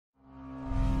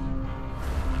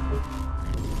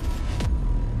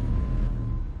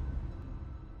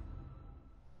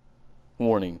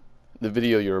Warning, the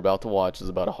video you're about to watch is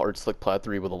about a hard slick plat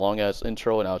 3 with a long ass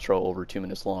intro and outro over 2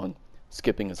 minutes long.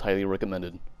 Skipping is highly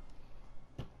recommended.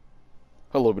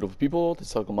 Hello beautiful people, this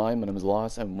is Uncle Mine, my name is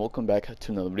Lost, and welcome back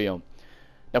to another video.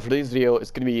 Now for today's video,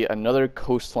 it's going to be another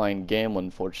coastline game,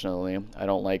 unfortunately. I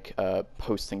don't like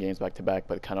posting games back to back,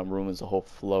 but it kind of ruins the whole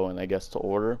flow and I guess the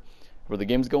order where the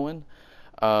game's going.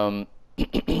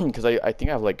 Because I think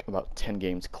I have like about 10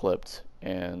 games clipped,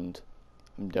 and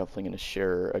I'm definitely going to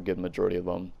share a good majority of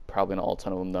them. Probably not all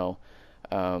 10 of them though.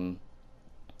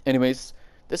 Anyways,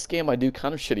 this game I do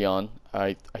kind of shitty on.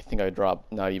 I think I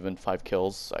dropped not even 5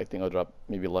 kills. I think I'll drop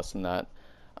maybe less than that.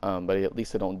 But at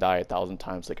least I don't die 1,000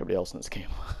 times like everybody else in this game.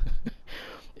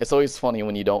 It's always funny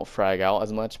when you don't frag out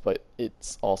as much, but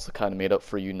it's also kind of made up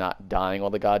for you not dying all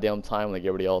the goddamn time like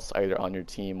everybody else, either on your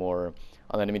team or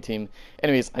on the enemy team.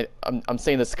 Anyways, I'm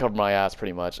saying this to cover my ass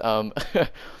pretty much.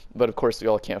 But of course we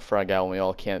all can't frag out and we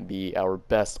all can't be our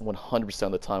best 100%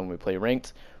 of the time when we play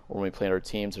ranked or when we play in our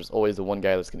teams. There's always the one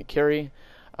guy that's going to carry.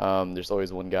 There's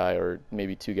always one guy or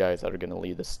maybe 2 guys that are going to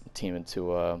lead this team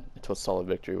into a solid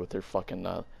victory with their fucking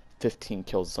 15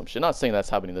 kills or some shit. Not saying that's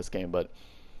happening in this game, but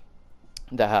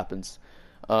that happens.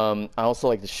 I also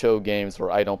like to show games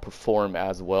where I don't perform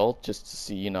as well, just to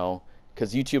see, you know,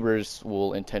 because YouTubers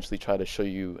will intentionally try to show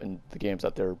you in the games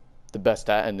that they're the best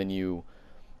at, and then you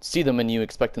see them and you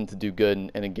expect them to do good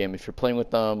in a game. If you're playing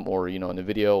with them, or you know, in a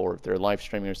video, or if they're live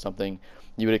streaming or something,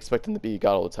 you would expect them to be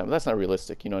god all the time. But that's not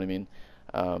realistic, you know what I mean?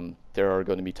 There are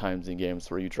going to be times in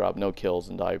games where you drop no kills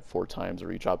and die 4 times,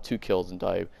 or you drop 2 kills and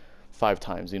die 5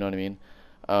 times, you know what I mean?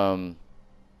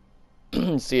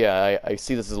 So yeah, I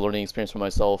see this as a learning experience for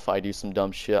myself. I do some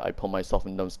dumb shit. I pull myself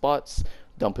in dumb spots,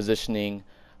 dumb positioning.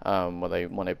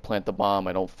 When I plant the bomb,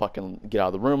 I don't fucking get out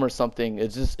of the room or something.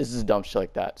 It's just dumb shit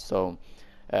like that. So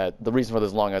the reason for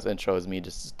this long ass intro is me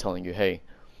just telling you, hey,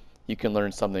 you can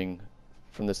learn something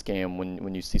from this game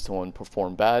when you see someone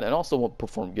perform bad and also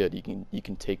perform good. You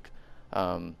can take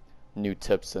new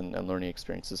tips and learning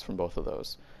experiences from both of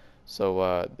those.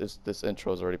 So this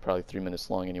intro is already probably 3 minutes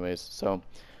long anyways. So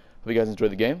hope you guys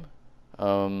enjoyed the game.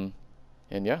 And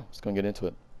yeah, let's go and get into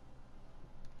it.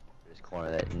 This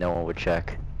corner that no one would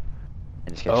check.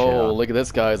 And just get oh, look at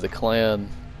this guy, the clan.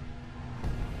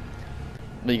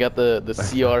 You got the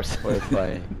CRs. We're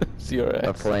playing. CRX.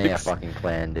 We're playing a fucking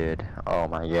clan, dude. Oh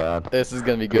my god. This is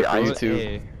gonna be good for YouTube.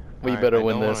 Hey, We better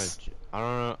win this.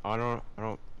 I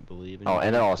don't believe in. Oh,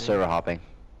 and they're all server hopping.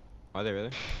 Are they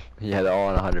really? Yeah, they're all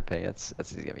on 100 ping. That's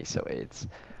gonna be so AIDS.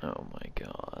 Oh my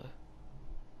god.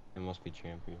 They must be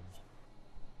champions.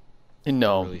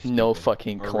 No, Really no stupid.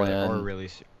 fucking clan.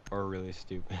 Or really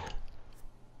stupid.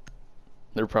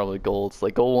 They're probably golds.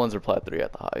 Like gold ones are plat 3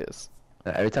 at the highest.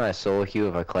 Every time I solo queue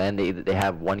of a clan, they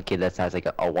have one kid that has like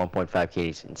a 1.5 KD,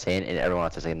 it's insane, and everyone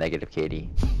else has like a negative KD.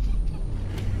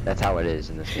 That's how it is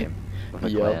in this game with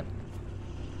a clan.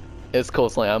 It's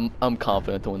coastline. I'm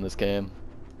confident to win this game.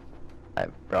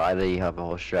 Bro, I literally have a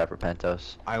whole strat for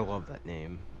Pentos. I love that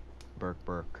name,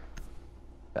 Burke.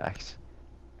 Facts.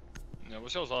 Yeah,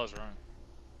 what's y'all's odds, Ryan?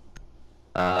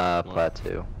 Plat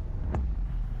 2.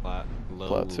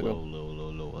 Low, 2.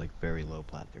 low, like very low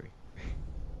plat 3.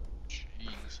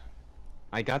 Jeez.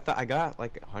 I got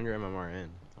like 100 MMR in.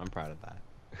 I'm proud of that.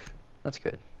 That's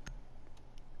good.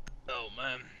 Oh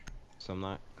man. So I'm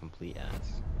not complete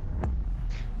ass.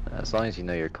 As long as you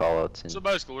know your callouts and... So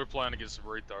basically, we're playing against some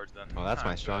retards then. Oh, that's my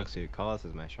Alright, strong bet. suit. Callouts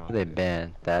is my strong They suit.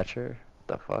 banned Thatcher?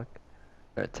 What the fuck?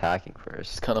 They're attacking Just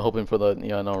first. kind of hoping for the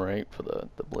I know right for the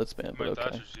blitz ban, I but mean, okay.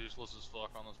 Thatcher's useless as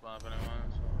fuck on this map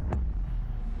anyway.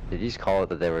 Did you just call it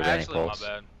that they were So. banning Actually, my Pulse?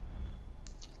 bad.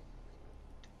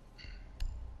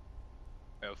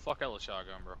 Yo, fuck hella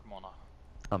shotgun, bro. Come on now.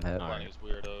 I'm hit. Playing these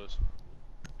weirdos.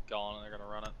 Go on, and they're gonna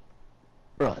run it.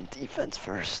 We're on defense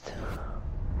first.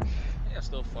 Yeah,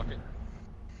 still fuck it.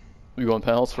 We going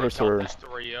panels first or? This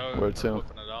 3-0, where to?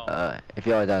 whipping it out. If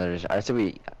y'all are down there, I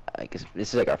said I guess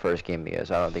this is like our first game video,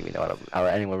 so I don't think we know how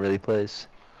anyone really plays.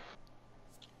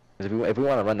 'Cause if we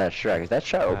want to run that strat, 'cause that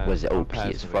strat was I'm OP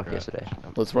as passive fuck aggressive.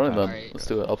 yesterday. Let's run it then. Alright. Let's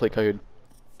do it. I'll play Kahoot.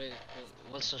 Wait,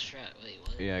 what's the strat? Wait,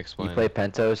 what? Yeah, You explain. play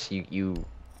Pentos, you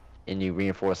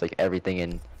reinforce like everything,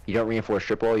 and you don't reinforce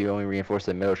strip wall, you only reinforce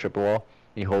the middle strip wall,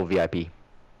 and you hold VIP.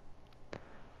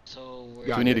 So we're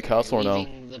Do we need a castle or no?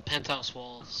 leaving the penthouse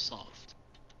wall soft.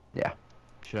 Yeah.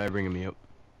 Should I bring him up?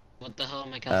 What the hell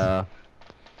am I casting?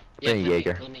 Bring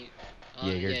Jaeger. Let me,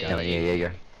 Jaeger, yeah, got Yeah, it.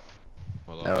 Jaeger.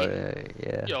 Hold Oh, on.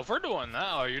 yeah. Yo, if we're doing that,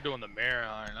 oh, you're doing the mirror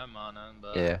iron, I'm on it,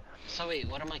 but... Yeah. So wait,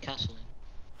 what am I castling?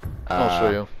 I'll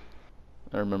show you.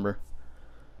 I remember.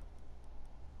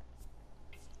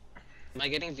 Am I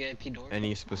getting VIP door?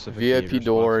 Any specific VIP need or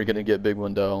door, spots? gonna get big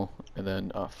window, and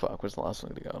then oh fuck, where's the last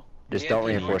one gonna go? Just VIP don't door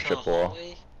reinforce to your the wall.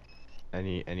 hallway?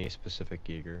 Any specific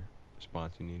Jaeger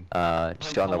spots you need?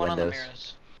 Just Put on the one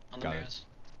windows. On the Got it. mirrors.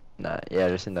 Nah, yeah,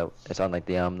 just in the. It's on like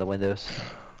the windows.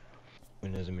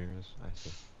 Windows and mirrors. I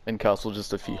see. In castle,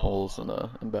 just a few holes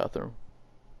in bathroom.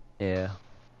 Yeah.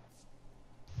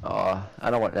 I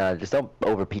don't want. Just don't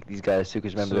overpeak these guys too,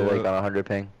 because remember So they're like what- on 100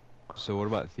 ping. So what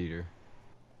about theater?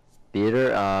 Theater,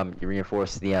 you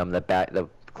reinforce the back, the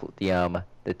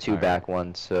two Alright. back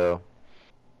ones. So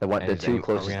the And the is two any- are we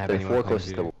closest, gonna have the anyone four playing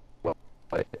closest theater? to.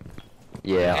 Wait.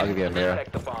 Yeah, I'll give you a mirror.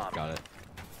 Protect the bomb. Got it.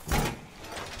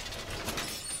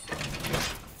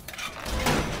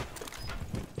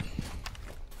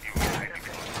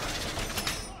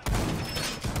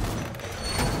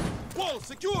 Wall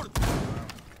secured.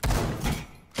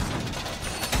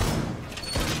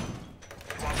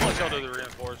 Let's go do the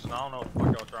reinforcement. I don't know what the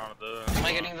fuck y'all trying to do. Am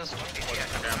I getting this door?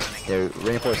 Yeah,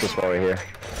 reinforce this wall right here.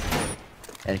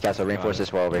 And Castle, reinforce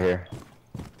this wall over here.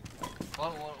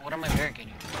 What am I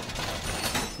barricading?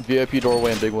 VIP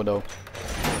doorway and big window.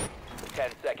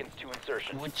 10 seconds to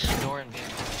insertion. Which door in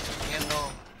VIP? Yeah, no.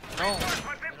 No.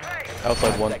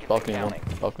 Outside one, seconds balcony one,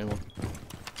 counting. balcony one.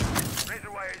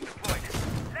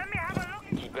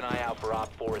 Keep an eye out for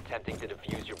Op 4 attempting to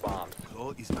defuse your bombs.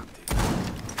 Door is active.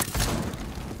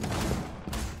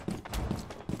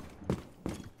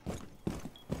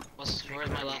 Where's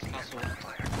my last castle?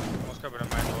 Let's cover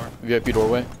the main door. VIP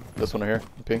doorway. This one right here.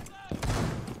 Ping.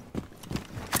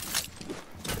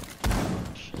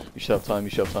 Shit. You should have time. You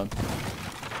should have time.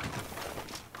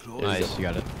 Close. Nice, you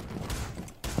got it.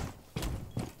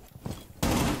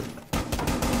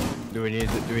 Do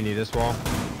we need this wall?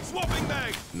 Swapping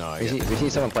mag. No, I We guess. see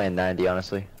someone playing 90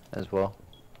 honestly as well.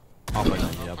 I'll play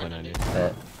 90. I'll play 90.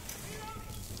 That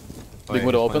Oh, Big yeah,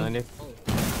 window just play open?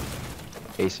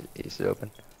 90? ace is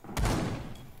open.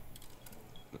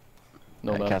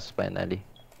 No man. Castle's playing 90.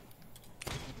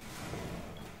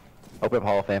 Open up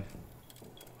Hall of Fame.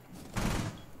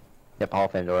 Yep, Hall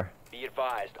of Fame door. Be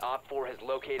advised, Op 4 has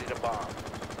located a bomb.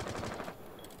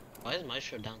 Why is my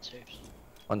shirt downstairs?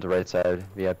 On the right side,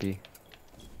 VIP.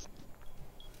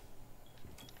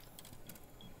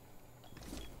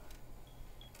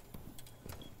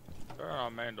 They're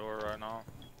on main door right now.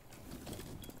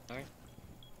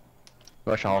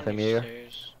 Rush Hall of Fame here.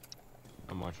 Upstairs.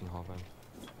 I'm watching Hall of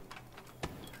Fame.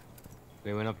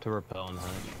 They went up to repel and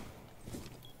hunt.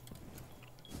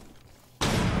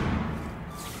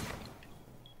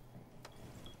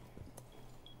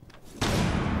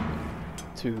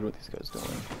 Dude, what are these guys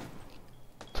doing?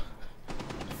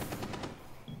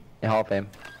 Yeah, Hall of Fame.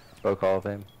 Broke Hall of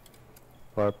Fame.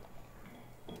 Barb.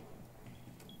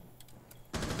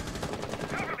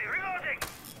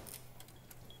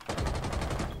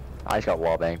 I just got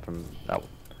wall banged from that.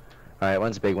 Alright,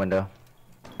 one's big window.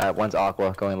 One's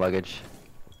Aqua going luggage.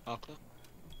 Aqua?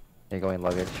 You're going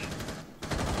luggage.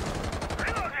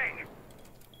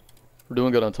 We're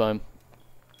doing good on time.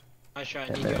 I sure I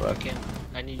Yeah, need minute you left. again.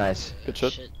 I need Nice. Good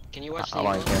shit. Shit. Can you watch the I'm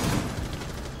on evil? camp.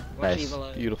 Watch Nice.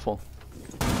 evil. Beautiful.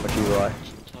 What you are?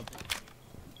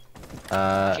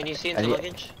 Can you see I into need-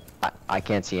 luggage? I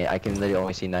can't see it. I can literally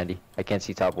only see 90. I can't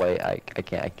see top white. I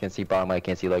can't see bottom white. I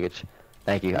can't see luggage.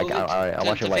 Thank you. Luggage. Alright, I'm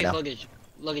watching white face now. luggage.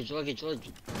 Luggage.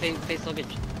 Face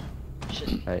luggage. Shit.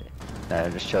 Alright. Nah,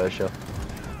 just chill. There's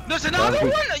Don't another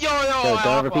overpeak. one! Yo,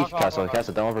 Don't over peek, fuck, Castle. fuck.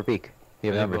 Castle, don't over peek.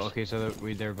 You have numbers. Okay, so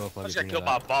they're both I luggage. just got we know killed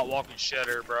by a that. bot walking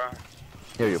shedder, bro.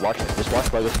 Here, you watch. Just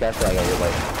watch luggage, Castle. I got your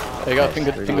light. Hey, got Nice.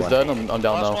 Finger's 3-1. dead. I'm down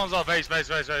Last now. one's off base.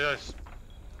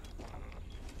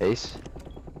 Ace.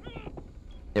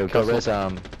 Yo, go Castle. res,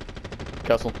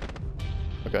 Castle.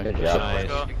 Okay. Good Good job. shit. Nice.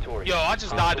 Go. Victorious. Yo, I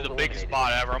just died to the Hostiles biggest eliminated.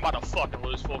 bot ever. I'm about to fucking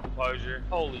lose full composure.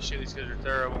 Holy shit, these guys are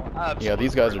terrible. Yeah,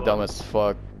 these guys are dumb as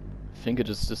fuck. Finka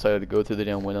just decided to go through the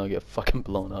damn window and get fucking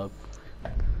blown up.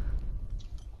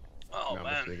 Oh Not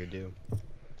much they man. could do.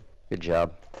 good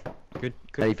job. Good.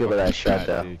 How do you feel about that fucking strat,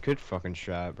 though? dude. Good fucking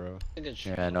strat, bro. Good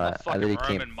shit. Yeah, no, I'm I fucking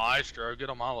literally Roman Maestro. Get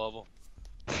on my level.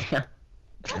 came.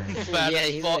 Fat Yeah, as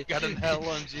he's fuck. like- Got an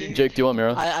LMG. Jake, do you want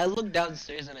Mira? I look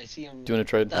downstairs and I see him. Do you want to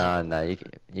trade? No, you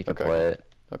can Okay. play it.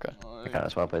 Okay. I kinda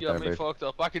just wanna play You got me Thunderbird. fucked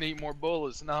up. I can eat more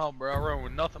bullets now, bro. I run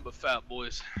with nothing but fat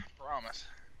boys. Promise.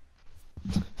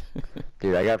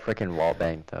 Dude, I got freaking wall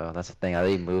banged though. That's the thing. I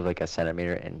didn't move like a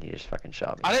centimeter and he just fucking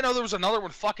shot me. I didn't know there was another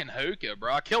one fucking hookah,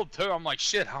 bro. I killed two. I'm like,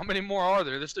 shit, how many more are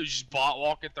there? This dude's just bot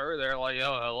walking through there like,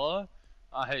 yo, hello?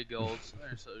 I hate golds.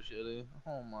 They're so shitty.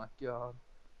 Oh my god.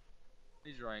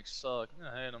 These ranks suck.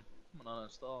 I hate them. I'm gonna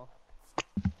uninstall.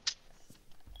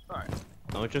 Alright.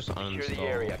 Don't just Secure uninstall. the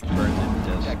area. Burn them to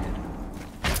death.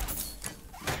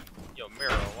 Protected. Yo,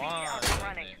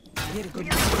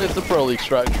 It's a pro league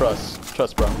trust,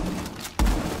 bro.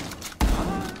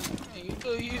 Hey, you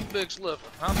do you, big slipper.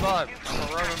 I'm vibing. I'm a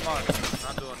rubbing mine.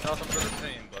 Not doing nothing for the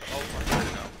team, but oh my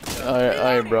god.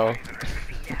 Alright, bro.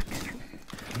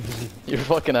 Your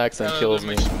fucking accent kills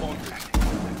me.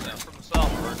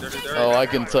 Oh, I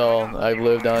can tell. I've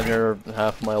lived down here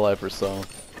half my life or so.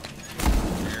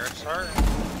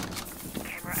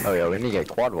 Oh yeah, we need to get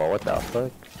quad wall. What the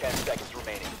fuck? 10 seconds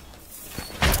remaining.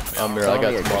 I'm here. I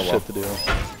got some more shit to do.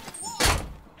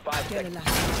 5 seconds.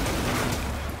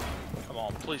 Come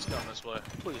on, please come this way.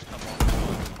 Please come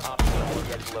on. Op 4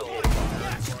 gets located.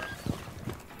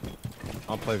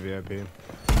 I'll play VIP.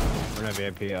 We're not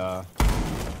VIP.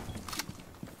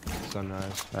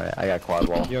 Sunrise. Alright, I got quad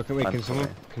wall. Yo, I'm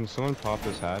can someone pop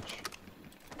this hatch?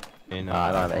 In,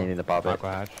 I don't have anything to pop it.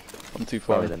 aqua hatch. I'm too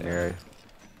far. Probably the mirror.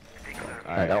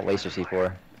 Alright. Don't waste your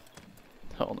C4.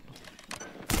 Hell no.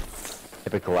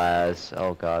 Epic glass.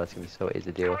 Oh god, that's gonna be so easy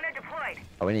to do.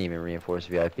 Oh, we didn't even reinforce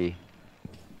VIP.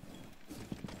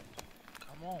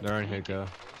 Come on. They're in hookah.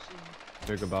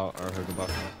 Hookah balk or hookah balk.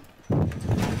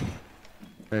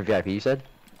 We're in VIP, you said?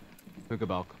 Hookah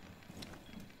balk.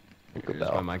 Hookah Is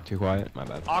balk. my mic too quiet? My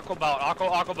bad.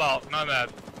 Aquabout, no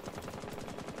mad.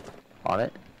 On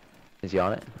it? Is he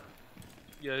on it?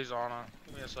 Yeah, he's on it.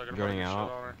 Give me a second. Joining Shit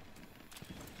out. on her.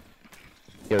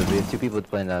 Yo, we have 2 people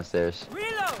playing downstairs.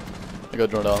 I got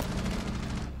drawn out.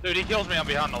 Dude, he kills me. I'm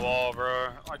behind the wall, bro.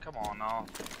 Like, come on now.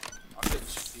 I couldn't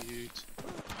shoot.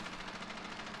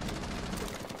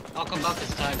 I'll come back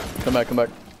this time. Come back, come back.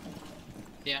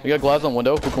 Yeah. We got glass on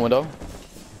window. Hookah window.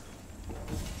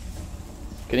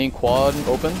 Getting quad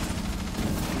open.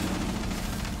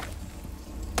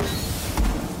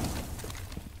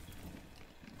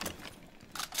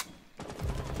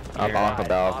 I'm aqua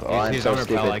balk. Oh, I'm He's so on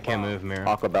repel. I stupid. can't move, Mirror.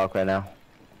 Aqua balk right now.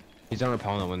 He's on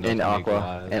repel in the window. In to make aqua.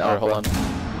 glass. In Alright, hold aqua.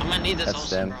 on. I'm gonna need this That's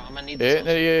also, them. bro. I'm gonna need Yeah,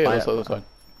 this yeah, also. yeah, that's fine.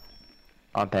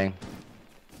 On ping.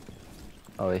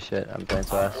 Holy shit, I'm playing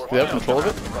so fast. Do you have control of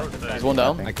it? There's one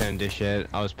down. I couldn't do shit.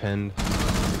 I was pinned. No,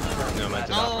 I meant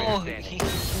to not No, win. he's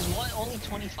what? Only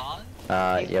 25?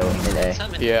 Yo, mid A.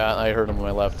 7. Yeah, I heard him when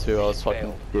I left too. I was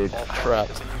fucking Dude,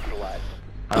 trapped.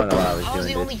 I don't know what I was How is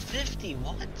he doing, only dude. 50?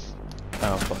 What? I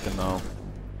don't fucking know.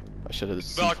 I should have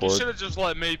just Buck, you should C4'd. have just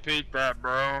let me peek that,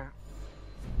 bro.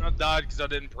 I died because I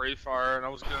didn't pre-fire, and I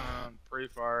was gonna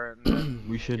pre-fire it. And then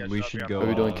We should go. Are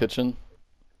we doing kitchen?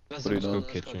 Let's What are you go, doing?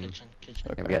 let's go Kitchen. kitchen.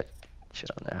 Yeah, we Okay. got shit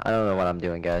on there. I don't know what I'm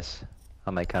doing, guys.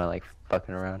 I'm like kind of like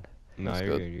fucking around. No, That's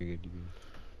you're good. good. You're good.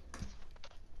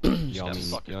 You're good. Y'all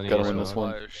need Gotta win this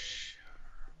one.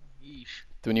 Yeesh.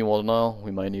 Do we need wall denial?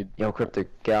 We might need. Yo, Crypto,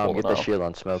 get on, Hold get on the now. shield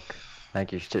on smoke.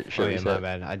 Thank you. Should Oh yeah, my reset.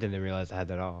 bad. I didn't realize I had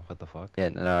that off. What the fuck? Yeah,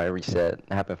 no, I reset.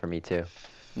 It happened for me too.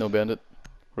 No bandit.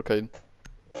 We're kidding.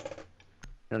 You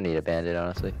don't need a bandit,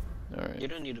 honestly. Alright. You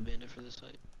don't need a bandit for this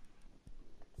fight.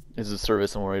 Is the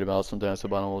service I'm worried about? Sometimes the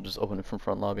bottom will just open it from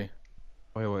front lobby.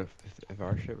 Wait, what if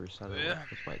our shit reset? Yeah.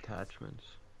 What's my attachments?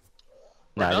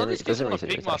 No, None of it these doesn't kids wanna reset.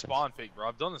 peek your my attachments. spawn peek, bro.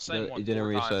 I've done the same It one didn't 4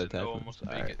 reset times and no attachments. one wants to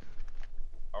peek Alright. it.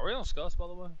 Are we on Scuss, by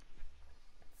the way?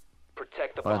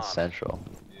 Protect the We're on bomb. Central.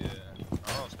 Yeah. We're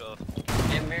on Scuss.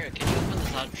 Hey, Mira, can you open this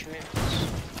hatch for me,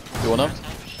 please? You wanna?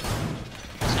 Sunrise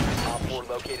hatch? Op 4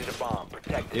 located a bomb.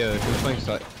 Protect it. Yeah, if we're playing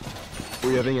side.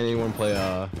 Were you having anyone play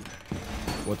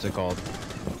what's it called?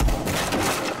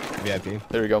 VIP.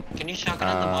 There we go. Can you shotgun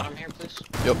at the bottom here, please?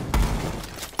 Yep.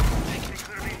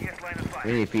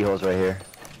 We need feet holes right here.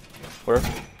 Where?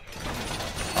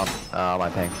 My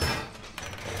ping.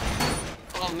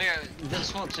 Oh, Mira,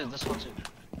 this one too,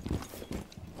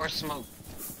 Or smoke.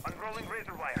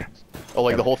 Oh,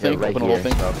 like the whole thing? Yeah, right Open the whole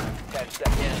here, thing? smoke. 10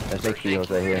 seconds. Yeah. Let's make feet holes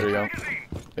right There we here. go.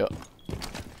 Yep.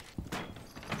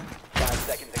 5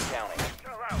 seconds and counting.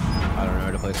 I don't know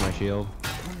where to place my shield.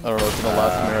 I don't know. It's in the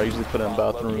last mirror. I usually put it in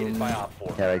Bomb located bathroom. by Op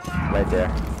 4. Yeah, right there.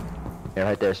 Yeah,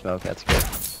 right there, smoke. That's good.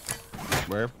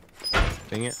 Where?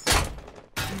 Dang it.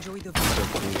 Enjoy the So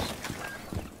please.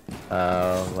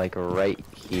 Like right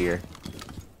here.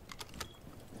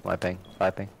 My ping. Oh,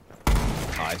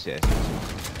 I see.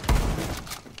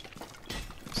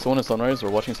 Someone in Sunrise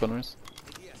or watching Sunrise?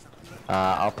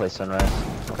 I'll play Sunrise.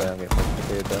 Okay, I'm getting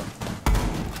frustrated though.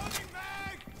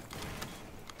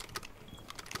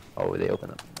 Oh, they open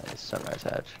up. Nice Sunrise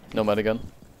hatch. Nomad again.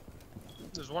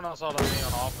 There's one outside of me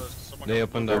on office. Someone They can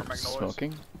opened come up over and make noise.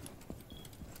 Smoking.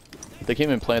 They came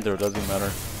in planter. It doesn't even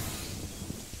matter.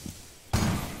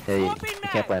 Yeah, you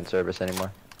can't play in service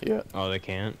anymore. Yeah. Oh, they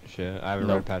can't? Shit. I haven't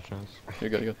No. read patch notes. You're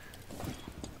good. You're good.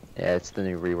 Yeah, it's the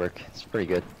new rework. It's pretty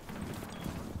good.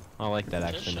 I like that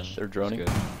actually. No. They're droning.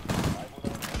 It's good.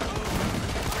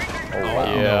 Oh, wow.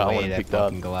 Yeah, I no way wouldn't that pick that.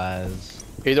 fucking glass.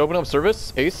 Hey, they're opening up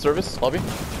service. Ace, service, lobby.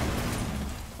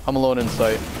 I'm alone in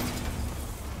sight.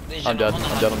 Legion, I'm dead. on the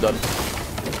I'm dead. I'm dead.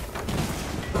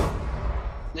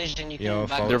 Legion, you Yo, can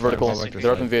back follow- They're vertical. follow back to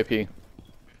They're up in side. VIP.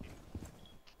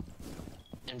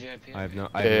 in VIP. I have no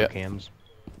Yeah. cams.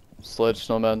 Sledge,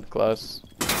 snowman, glass.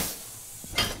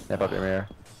 Step up in rear.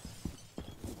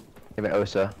 Even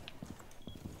Osa.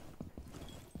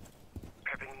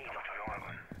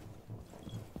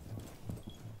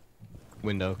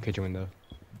 Window, kitchen window.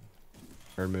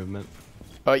 Heard movement.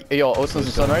 Hey, yo, Ocean's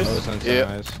and Sunrise? Oh, sun's Yeah.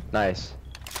 sunrise. Nice.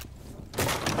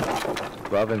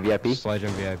 Rob in VIP. Sledge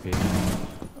and VIP.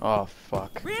 Oh,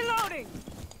 fuck. Reloading.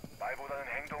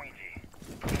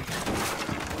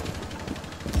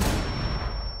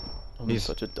 I'm in He's-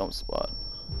 such a dumb spot.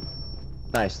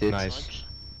 Nice, dude. Nice. Sludge.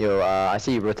 Yo, I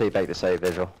see you rotate back to site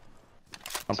visual.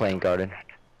 I'm playing garden.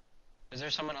 Is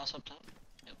there someone else up top?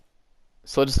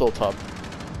 Sledge is still top.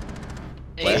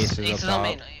 Ace, Ace is Ace up is on top.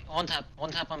 main. One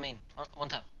tap on main. One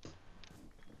tap.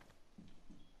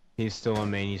 He's still on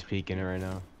main, he's peeking it right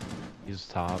now. He's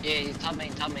top. Yeah, he's top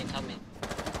main.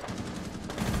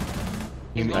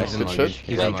 He, He's going he's in good luggage. shit.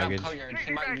 He's might in drop luggage. courtyard.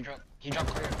 He dropped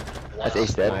courtyard. That's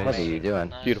Ace dead. Nice. What are you doing?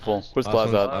 Nice, Beautiful. nice. Where's Last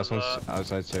glass one's, at? last one's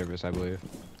outside service, I believe.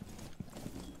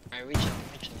 Alright, reach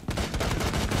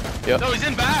it. Yep. No, he's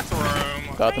in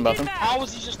bathroom. Bathroom. How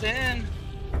was he just in?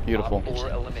 Beautiful. Op 4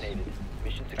 eliminated.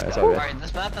 Mission Alright, it's successful. all good. Alright,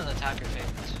 this map is attacker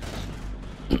favorites.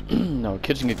 No,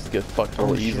 kitchen gets get fucked Oh,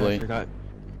 real shit, easily. I forgot.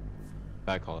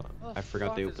 Bad call. What I the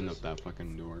forgot they fuck is opened this? up that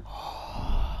fucking door.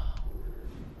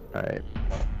 Alright.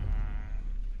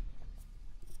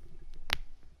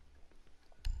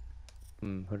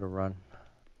 Who to run?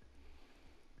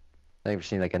 I think we've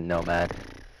seen like a nomad.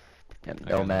 Yeah,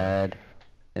 got nomad.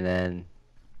 And then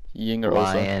Ying or Osa?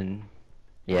 lion.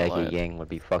 Yeah, Lion. get Yang would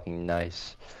be fucking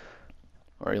nice.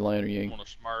 Are you lion or I Ying? want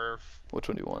to smurf. Which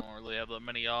one do you I want? don't really have that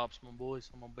many ops, my boys.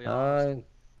 I'm gonna be honest.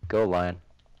 Go lion.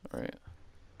 Alright.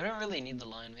 I don't really need the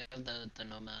line. We have the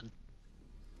nomad.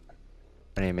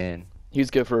 What do you mean? He's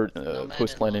good for Nomad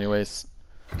post and line lion. anyways.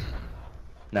 No,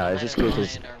 it's Nomad just and good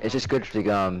 'cause lion are it's just good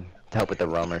to help with the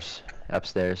roamers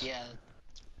upstairs. Yeah.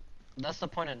 That's the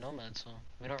point of nomad, so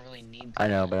we don't really need. I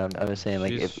know, but I'm just saying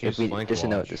like She's- if she's we flank just to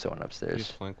know watch. there's someone He's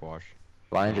upstairs. flank wash.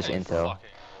 Lion just I'm intel.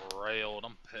 fucking railed.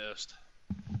 I'm pissed.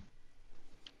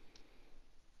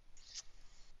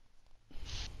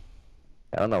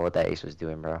 I don't know what that ace was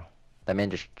doing, bro. That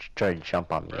man just tried to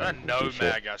jump on me. Bro, and that do shit.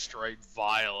 nomad got straight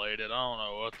violated. I don't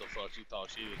know what the fuck she thought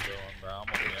she was doing, bro. I'm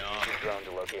gonna be Use honest. your drone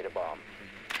to locate a bomb.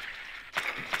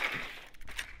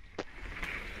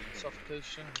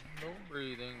 Suffocation, no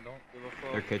breathing, don't give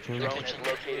a Their fuck. kitchen. Their Drone kitchen. has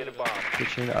located a bomb.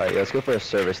 Kitchen. Alright, let's go for a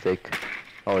service take.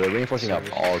 Oh, they're reinforcing up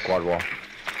all quad wall.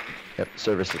 Yep,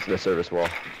 the service wall.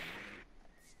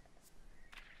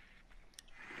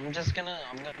 I'm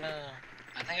gonna.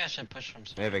 I think I should push from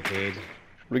They have a cage. Are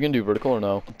we gonna do vertical or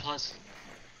no? the plus.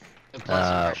 The plus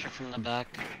Uh, pressure from the back.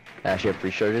 Actually, have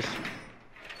free charges.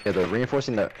 Yeah, they're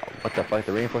reinforcing the. What the fuck?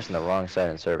 They're reinforcing the wrong side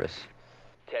in service.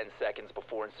 10 seconds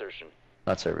before insertion.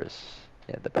 Not service.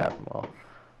 Yeah, the bathroom wall.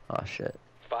 Oh shit.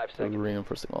 5 We're seconds.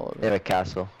 reinforcing all of They have it. a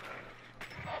castle.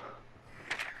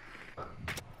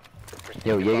 Proceed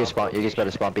Yo, to Jaeger bomb spawn. Jaeger's about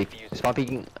to spawn peek. location. Spawn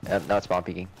peeking. Not spawn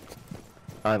peeking.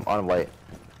 I'm on white.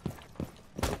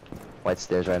 White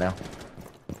stairs right now.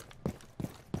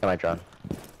 Got my drone.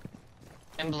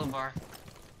 And blue bar.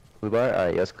 Blue bar.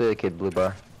 Alright, let's clear the kid. Blue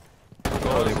bar.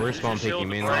 Oh, they were Use spawn your shield picking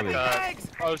to main break lobby. that.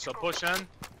 Oh, so push in.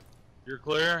 You're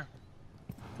clear.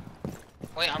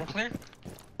 Wait, I'm clear.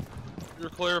 You're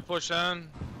clear. Push in.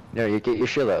 No, you get your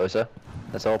shield out, Osa.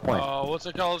 That's the whole point. What's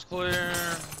it called? Is clear.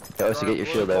 Yeah, Osa, get your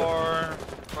Blue shield out. bar.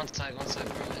 One sec, bro.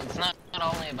 It's not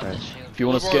only about Alright. the shield. If you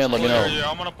want to Blue bar's scan, let me clear, know. Yeah,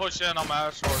 I'm gonna push in. I'm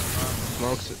ass short,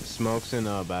 man. Smokes in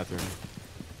bathroom.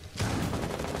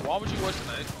 Why would you waste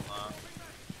an ace on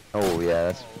Oh yeah,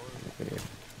 that's that? weird.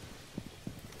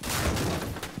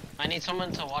 I need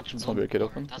someone to watch This blue one be a kid bar.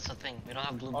 open? That's the thing. We don't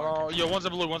have blue bar. Oh, control. yeah, one's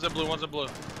in blue, one's in blue, one's in blue.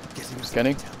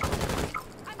 Scanning.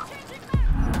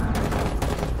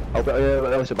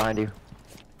 Oh, Osa behind you.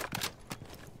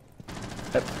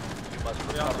 Yep. You must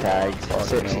Yeah. recover Tag. the bomb.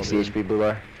 60 HP blue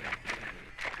bar.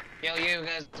 Yo,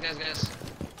 guys.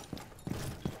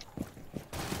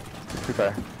 Free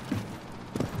fire.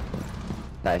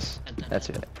 Nice. Dead. That's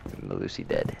it. Malusi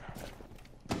dead.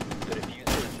 The diffuser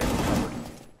has been recovered.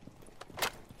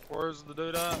 Where's the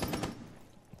dude at?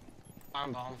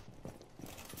 Bomb.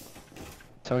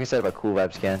 Someone can set up a cool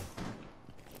vibe scan.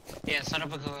 Yeah, set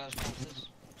up a cool house, please.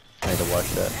 I need to watch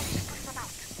that.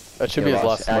 That should Yo, be his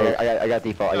Ross, last smoke. I got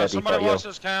default. I got Somebody default. watch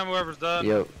this cam, whoever's dead.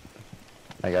 Yo.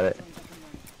 I got it.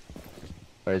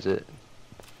 Where is it?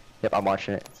 Yep, I'm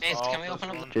watching it. Hey, Oh, can we open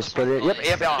up first one. Just put it. Yep,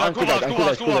 yep, Yeah, on cool cool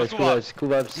vibes, vibes, cool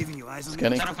vibes. Giving you eyes on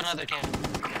Scanning. Set up another cam.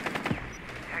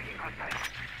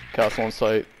 Castle on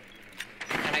site.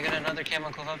 Can I get another cam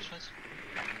on Cool Hubs, please?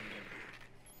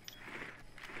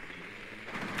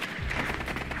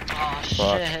 Oh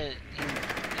Fuck. shit!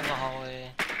 In the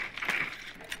hallway.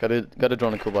 Got a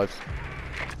drone and cool vibes.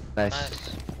 Nice.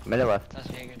 Nice. Minute left. That's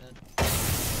Jaeger dead.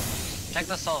 Check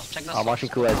the salt. Check the salt. I'm watching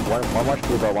cool vibes. One watch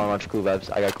cool bar, one watch cool vibes.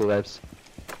 I got cool vibes.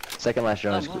 Second last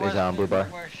drone is on blue bar.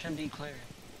 Blue bar should be clear.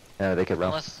 No, they could run.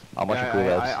 Unless I'm watching cool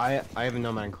vibes. I have a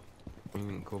nomad.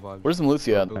 Cool vibe. Where's the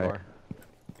Malusia at? Blue Alright.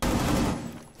 bar.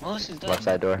 Melissa's dead. Left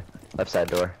side door. Left side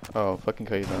door. Oh, fucking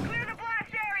cut you down.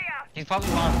 He's probably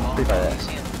behind Free ball. fire You that.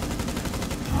 see him.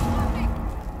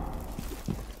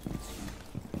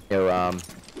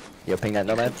 Yo, ping that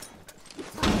nomad.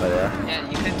 Right there. Yeah,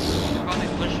 you could probably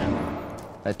push him.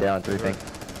 Right there on 3 ping.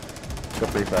 Go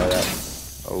free fire that.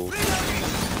 Oh.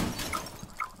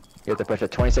 You have to push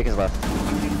it. 20 seconds left.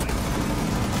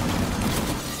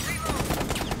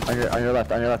 On your left,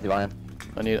 Divine.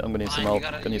 I'm gonna need some Fine, help.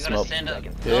 you Gonna need some gotta help. stand up.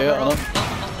 Yeah, I know.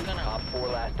 Op 4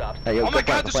 last stop. Hey, yo, Oh go my god,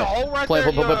 plant, there's a hole right Play,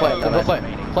 there. play,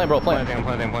 bro, play.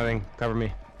 Planting. Cover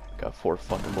me. Got 4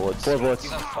 fucking bullets. 4 bullets.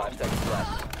 5 seconds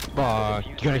left. Fuck.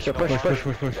 You gotta push.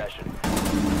 Possession.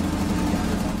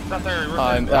 Right there,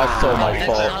 That's so my next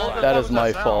fault. time- That is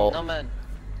my That fault. Nomad,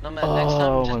 Oh next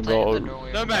time my just play at the God.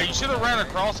 doorway. No man, you should have ran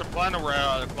across and planned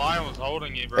around. The Lion was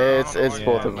holding you, bro. It's I don't know why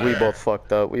both you of went we there. both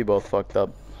fucked up. We both fucked up.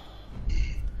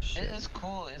 It's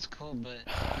cool, but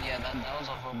yeah, that was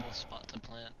a horrible spot to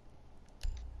plant.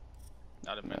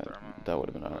 I'd have been there, man. That would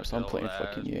have been ours. I'm playing Hell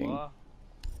fucking ass, Ying. boy.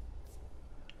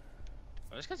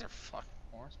 Oh, these guys are fucking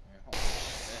horse, man. Holy shit.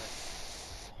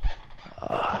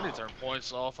 I need to turn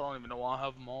points off. I don't even know why I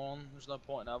have them on. There's no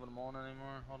point in having them on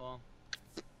anymore. Hold on.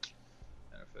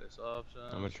 Interface options.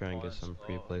 I'm gonna try and get points some off.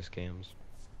 pre-play scams.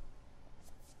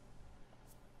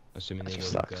 Assuming That they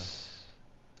just go Luka. sucks.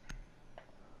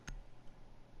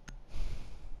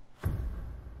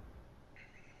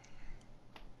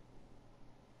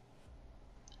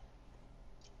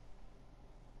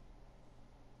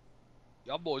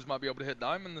 Y'all boys might be able to hit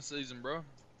diamond this season, bro.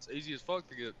 It's easy as fuck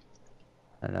to get.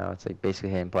 I know, it's like basically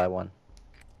hitting plat 1.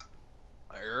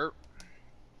 Here.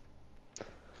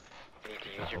 Need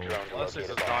to use your drone to Unless it's locate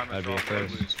a a bomb. diamond That'd be a drone,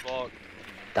 first. ugly as fuck.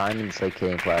 Diamond's like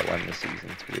hitting plat 1 this season,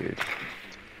 it's weird.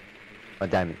 Oh,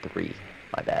 diamond 3,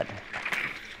 my bad.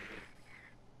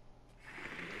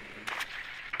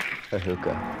 A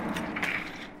hookah.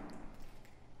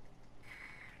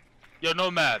 Yo,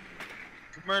 Nomad.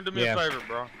 Come here and do me Yeah. a favor,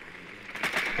 bro.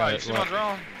 Got Alright, you it, see what? my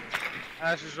drone?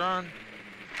 Ash's drone?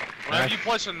 Whenever Ash? you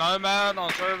place a Nomad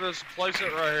on service, place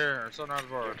it right here, or Sunrise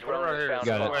Bar. Put it right here, Got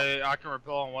so it. that way I can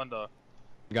repel on window.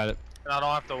 Got it. And I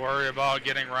don't have to worry about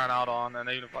getting run out on, and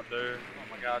even if I do,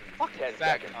 oh my god, fucking 10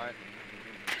 fat seconds. cunt.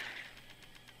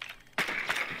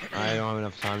 I don't have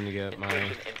enough time to get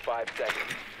Insertion in 5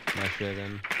 seconds. shit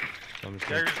in. So I'm just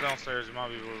gonna... Jaeger's downstairs, you might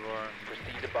be blue bar.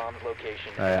 Proceed to bomb's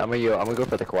location. Alright, I'm gonna go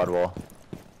for the quad wall.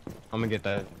 I'm gonna get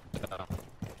that.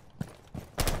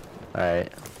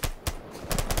 Alright.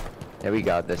 Yeah, we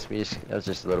got this. That was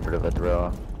just a little bit of a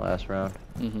throw last round.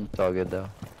 Mm-hmm. It's all good though.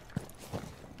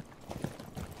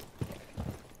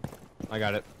 I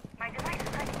got it. Alright,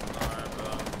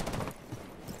 bro.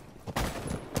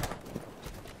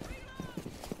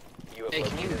 You have Hey,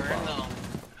 can you located a burn bomb.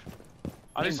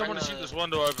 I need burn someone to the- shoot this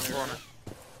window open for me.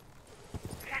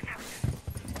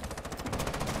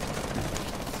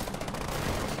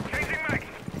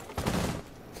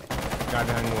 Guy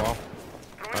behind the wall.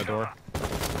 My door.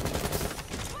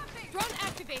 Drone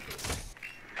activated.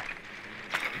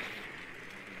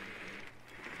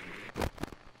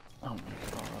 Oh my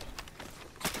god.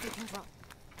 Taking drone.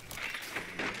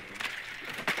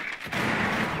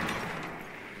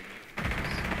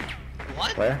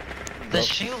 What? Where? The The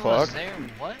shield was fuck? there.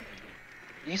 What?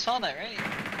 You saw that, right?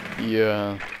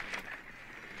 Yeah.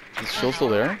 Is Shield still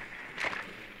there?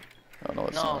 Oh no,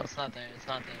 it's No, not. it's not there. It's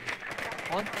not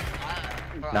there. What?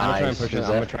 Bro, Nah, I'm gonna try and Nice. push it. Who's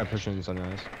I'm gonna that? try and push it in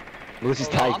Sunrise. Lucy's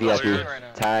Oh, tag Aqua's VIP. clear right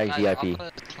now. Tag Guys, VIP. Aqua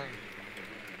is clear.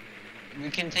 We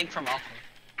can take from Aqua.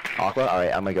 Aqua?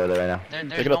 Alright, I'm gonna go there right now. There's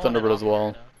Take it no up one in Thunderbird as Aqua well.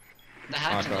 right now. The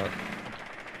hatch is Aqua. open.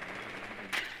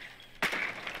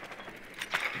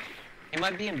 He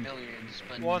might be in billiards,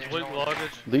 but One's there's weak no one in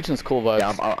luggage. Legion's cool vibes.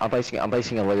 Yeah, I'm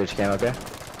placing a luggage cam, okay?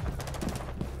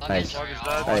 Aqua. Nice. Luggage, Luggage I'll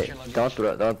dead. watch Alright, your luggage.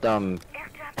 don't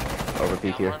over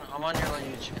peek Yeah, here. I'm on your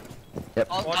luggage. Yep.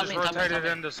 Oh, One top just me, top me, rotated top me.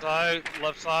 into side,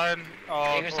 left side,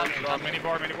 Jaeger's towards top me, top me. mini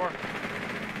bar, mini bar.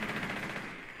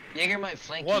 Jaeger might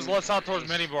flank One's you. left side towards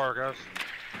Nice. mini bar, guys.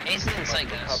 Ace is inside,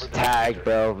 guys. Tag,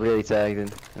 bro. Really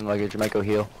tagged in luggage. Might go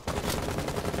heal.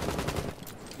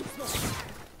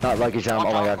 Not luggage, oh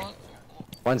my god.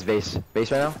 One's base.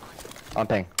 Base right now? On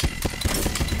ping.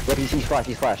 Yep, he's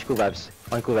flash, Cool vibes.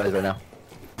 On cool vibes right now.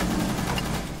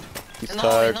 He's No,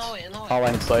 tagged.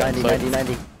 Hallway. Inside, 90, inside.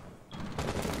 90.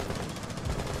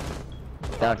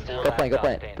 Down. Go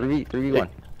plant. 3v1.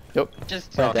 Yep.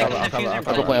 Just Plant take down. a diffuser.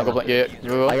 I'll go plant. Yeah, yeah.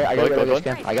 Go, I go, got go, luggage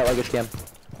go. cam. I got luggage cam.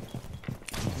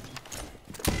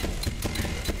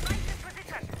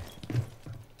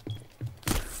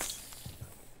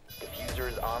 Diffuser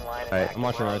is online and Alright, active. I'm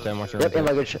watching right there. I'm watching Yep, right in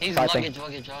there. luggage. He's Five ping.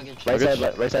 luggage.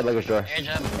 Right side luggage door. Air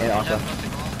jab. And Aqua.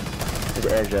 It's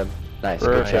air jab. Nice,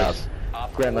 good Nice. job.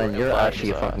 Op four Gremlin, you're flash actually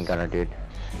a his fucking ass. gunner, dude.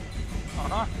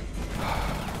 Uh-huh.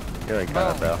 You're a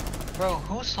gunner, bro. Bro,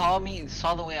 who saw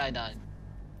the way I died?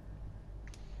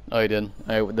 Oh, he did.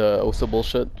 The OSA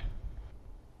bullshit.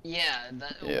 Yeah,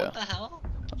 Yeah. what the hell?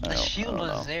 I The don't- shield I don't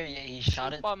was know. there, yeah, he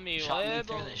shot me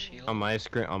through the shield. On my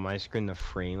screen, the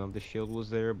frame of the shield was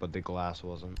there, but the glass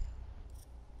wasn't.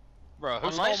 Bro, who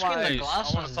On stole my my screen, the ace?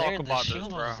 glass I want was to talk there, the about this, shield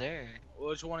bro. was there.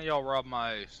 Which one of y'all robbed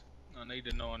my ace? I need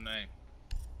to know a name.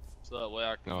 So that way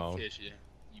I can Oh. kiss you,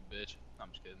 you bitch. I'm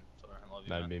just kidding. Sorry, I love you.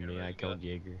 That'd man. be Get me. ready I to go. killed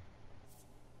Jaeger. You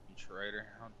traitor.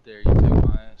 How dare you take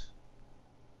my ass?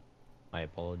 I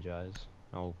apologize.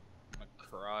 I'm gonna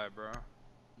cry, bro. I'm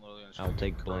literally gonna I'll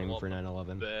take curl blame up for in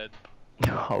 9/11. bed.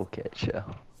 Okay,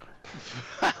 chill.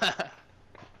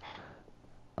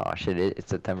 Oh shit, it's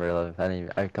September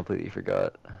 11th. I completely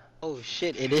forgot. Oh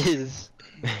shit, it is.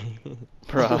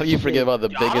 Bro, how do you forget about the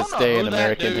Yo, I don't biggest know day who in that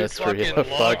American dude history? fucking What the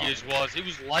fuck? luggage was. He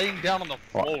was laying down on the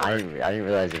floor. Well, I didn't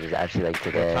realize it was actually like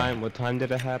today. What time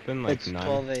did it happen? Like It's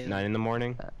 12 a.m. 9 in the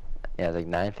morning? Yeah, it was like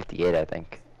 9:58, I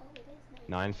think.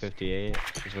 9:58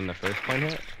 is when the first plane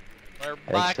hit? We're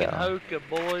think back in so. Hoka,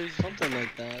 boys. Something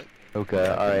like that. Okay,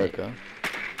 alright. Okay.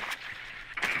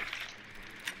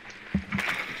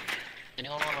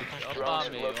 Anyone want to push Up the on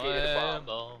Drone me, has located a bomb.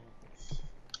 Lambo.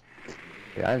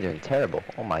 Dude, I'm doing terrible.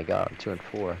 Oh my god, I'm 2 and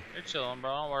 4. You're chilling, bro.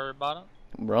 Don't worry about it.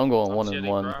 Bro, I'm going I'm 1 and shitting,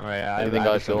 1. bro. Alright, Anything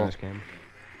I feel. this game.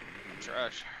 I'm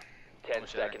trash. 10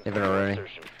 Wish I- seconds Even a before running.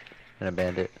 insertion. And a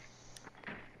bandit.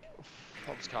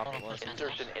 I'll just copy less.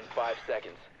 Insertion in 5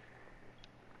 seconds.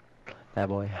 That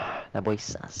boy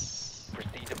sus.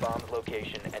 Proceed to bomb's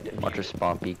location and defuse. Watch your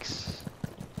spawn peaks.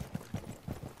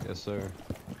 Yes, sir.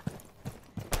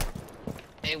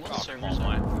 Hey, what Oh, servers come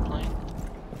on, are we playing?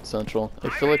 Central. I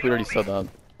feel like we already said that.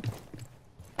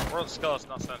 We're on Skulls,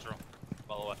 not Central.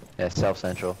 By the way. Yeah, South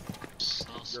Central.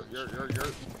 You're.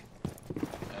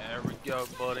 There we go,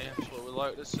 buddy. That's what we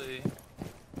like to see.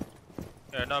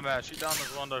 Yeah, no man, shoot down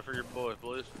this window for your boy,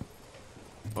 please.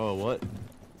 Oh, what?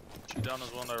 Shoot down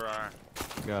this window right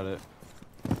here. Got it.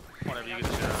 Whenever you get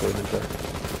the shot. Wait a minute.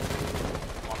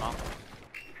 Come on now.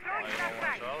 Oh, you don't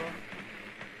want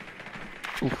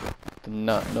to Oof. Did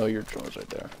not know your drone's right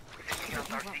there. Come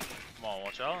on,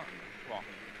 watch out. Come on.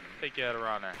 Take your head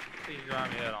around there. Take your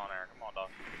grimy head on there. Come on, dog.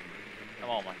 Come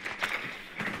on, man.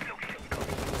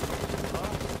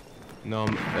 No,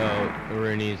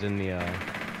 Rooney's in the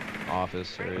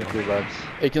office area. Two bucks.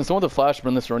 Hey, can someone with a flash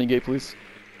burn this running gate, please?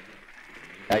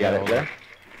 I got Yeah, it. hold There.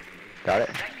 Got it.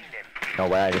 No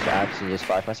way, I just absolutely just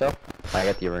flashed myself. I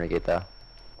got the renegade though.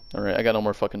 Alright, I got no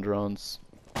more fucking drones.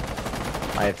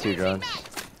 I have 2 drones.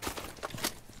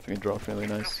 If you can drop really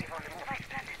nice. I'm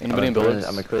Anybody in gonna buildings?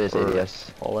 I'm gonna clear this Or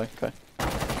ADS. hallway? Okay.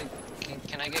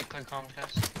 Can I get quick comms,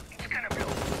 guys?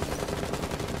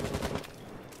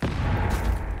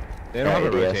 They don't have a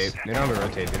ADS. rotate. They don't have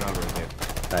a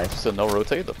rotate. Nice. So no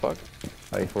rotate? The fuck?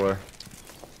 Wait for. Well,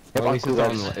 Yep, at least cool it's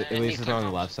on guys. the, at least it's on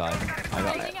the left side.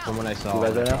 From what I saw. You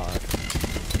guys I right now? saw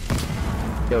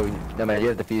it. Yo, no man, you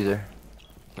have the diffuser.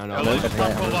 No, Yo, no. let's that's- just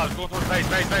stop for a while. Go towards base.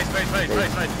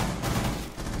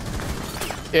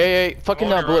 Hey, fucking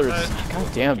Hold not your bullets. rotate.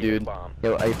 God damn, dude. Bomb.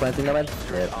 Yo, are you planting that man?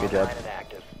 Yeah, good job. Online and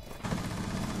active.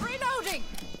 Reloading!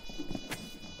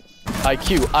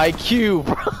 IQ,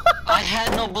 bro. I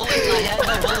had no bullets,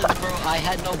 bro. I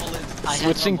had no bullets.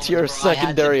 Switching to your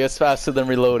secondary is faster than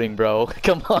reloading, bro.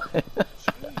 Come on. Bro.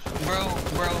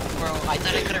 I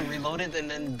thought I could have reloaded and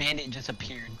then Bandit just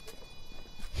appeared.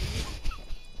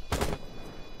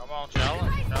 Come on, Chala.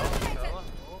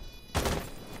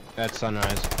 That's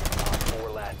sunrise. 4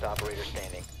 last operator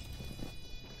standing.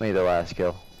 Maybe the last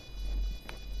kill.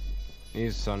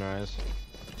 He's sunrise.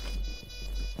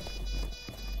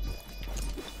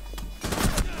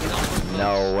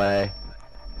 No way.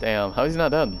 Damn, how is he not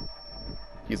dead?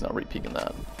 He's not re-peeking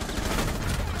that.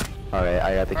 Alright,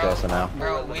 I got the kill, so now.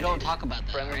 Bro, we don't talk about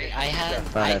that, right? I talk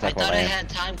thought about I land. had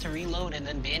time to reload and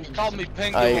then bandage. Called me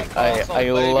Pingu. I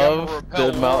love the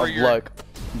amount of luck.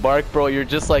 Bark, bro, you're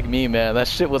just like me, man. That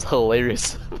shit was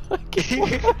hilarious.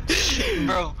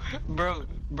 bro,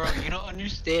 you don't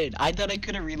understand. I thought I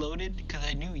could have reloaded because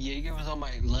I knew Jaeger was on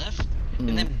my left,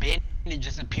 and then bandage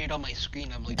just appeared on my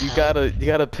screen. I'm like, You got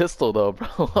a pistol though,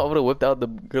 bro. I would have whipped out the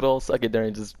good old secondary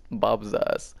and just bobbed his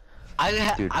ass.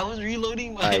 I was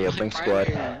reloading my, Alright, my Blink squad.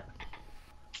 primary.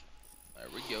 There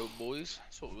we go, boys.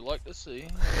 That's what we like to see.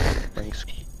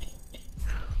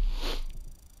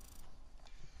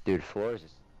 Dude, floors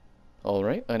is...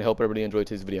 Alright, and I hope everybody enjoyed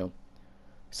today's video.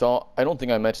 So, I don't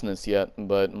think I mentioned this yet,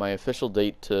 but my official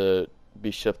date to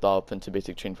be shipped off into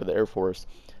basic training for the Air Force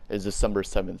is December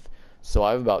 7th. So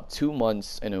I have about 2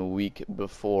 months and a week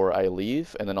before I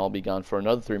leave, and then I'll be gone for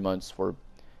another 3 months for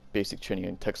basic training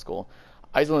in tech school.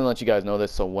 I just want to let you guys know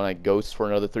this, so when I ghost for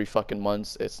another 3 fucking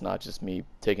months, it's not just me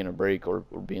taking a break or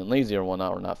being lazy or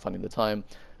whatnot or not finding the time.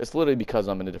 It's literally because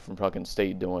I'm in a different fucking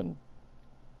state doing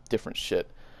different shit.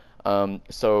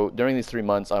 So during these 3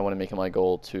 months, I want to make it my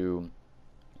goal to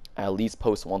at least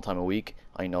post 1 time a week.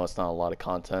 I know it's not a lot of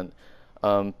content.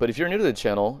 But if you're new to the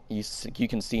channel, you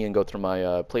can see and go through my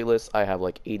playlist. I have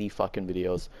like 80 fucking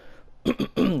videos.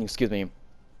 Excuse me.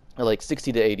 Like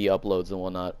 60 to 80 uploads and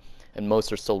whatnot. And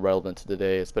most are still relevant to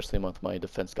today, especially among my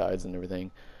defense guides and everything.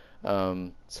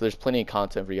 So there's plenty of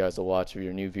content for you guys to watch if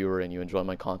you're a new viewer and you enjoy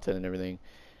my content and everything.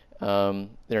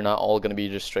 They're not all going to be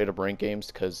just straight up rank games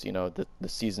because, you know, the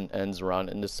season ends around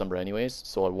in December anyways.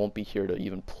 So I won't be here to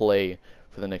even play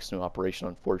for the next new operation,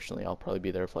 unfortunately. I'll probably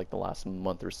be there for like the last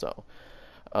month or so.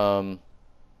 So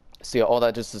yeah, all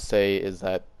that just to say is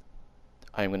that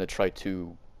I'm going to try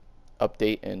to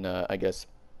update and I guess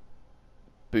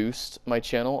boost my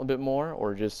channel a bit more,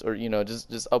 or you know, just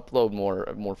upload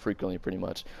more frequently, pretty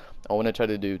much. I want to try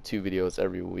to do 2 videos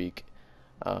every week.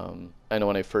 I know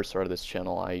when I first started this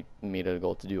channel, I made it a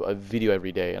goal to do a video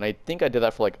every day, and I think I did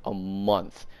that for like a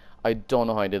month. I don't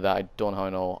know how I did that. I don't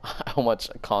know how much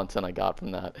content I got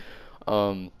from that.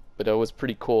 But it was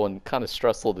pretty cool and kind of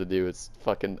stressful to do. It's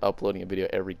fucking uploading a video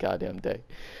every goddamn day.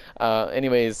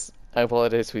 Anyways, I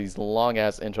apologize for these long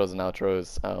ass intros and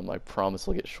outros. I promise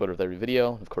we'll get shorter with every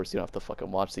video. Of course, you don't have to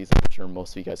fucking watch these. I'm sure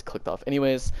most of you guys clicked off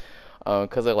anyways,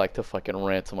 because I like to fucking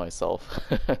rant to myself.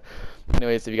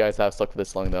 Anyways, if you guys have stuck with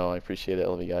this long though, I appreciate it. I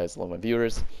love you guys. I love my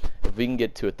viewers. If we can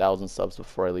get to 1,000 subs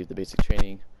before I leave the basic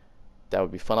training, that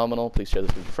would be phenomenal. Please share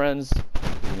this with your friends.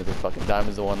 Even if they're fucking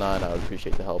diamonds and whatnot, I would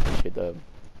appreciate the help. Appreciate the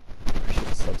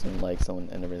subs and likes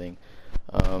and everything.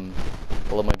 I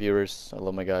love my viewers. I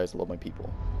love my guys. I love my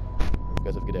people. You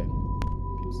guys have a good day.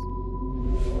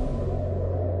 Peace.